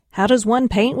How does one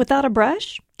paint without a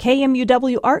brush?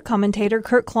 KMUW art commentator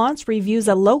Kurt Klontz reviews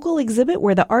a local exhibit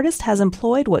where the artist has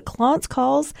employed what Klontz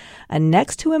calls a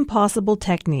next-to-impossible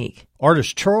technique.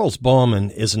 Artist Charles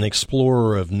Bauman is an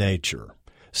explorer of nature.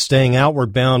 Staying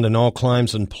outward bound in all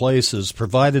climes and places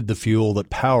provided the fuel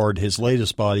that powered his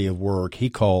latest body of work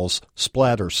he calls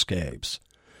Splatterscapes.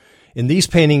 In these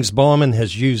paintings, Bauman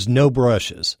has used no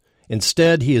brushes.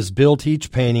 Instead, he has built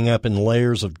each painting up in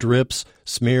layers of drips,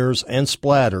 smears, and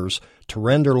splatters to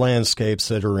render landscapes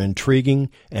that are intriguing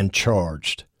and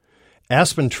charged.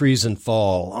 Aspen trees in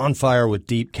fall, on fire with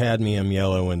deep cadmium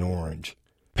yellow and orange.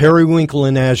 Periwinkle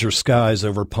and azure skies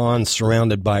over ponds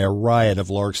surrounded by a riot of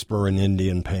larkspur and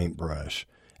Indian paintbrush.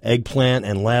 Eggplant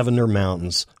and lavender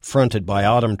mountains fronted by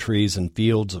autumn trees and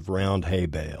fields of round hay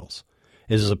bales.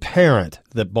 It is apparent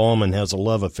that Bauman has a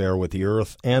love affair with the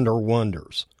earth and her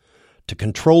wonders. To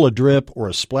control a drip or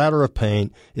a splatter of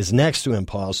paint is next to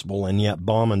impossible, and yet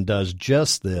Bauman does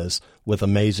just this with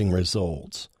amazing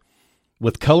results.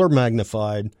 With color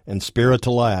magnified and spirit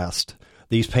to last,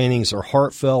 these paintings are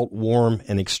heartfelt, warm,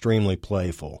 and extremely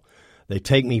playful. They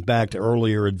take me back to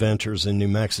earlier adventures in New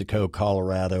Mexico,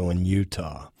 Colorado, and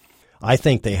Utah. I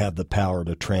think they have the power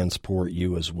to transport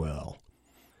you as well.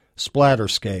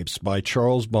 Splatterscapes by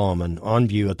Charles Bauman, on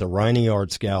view at the Riney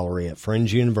Arts Gallery at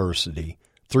Friends University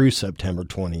through September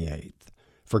 28th.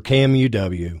 For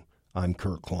KMUW, I'm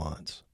Kurt Klontz.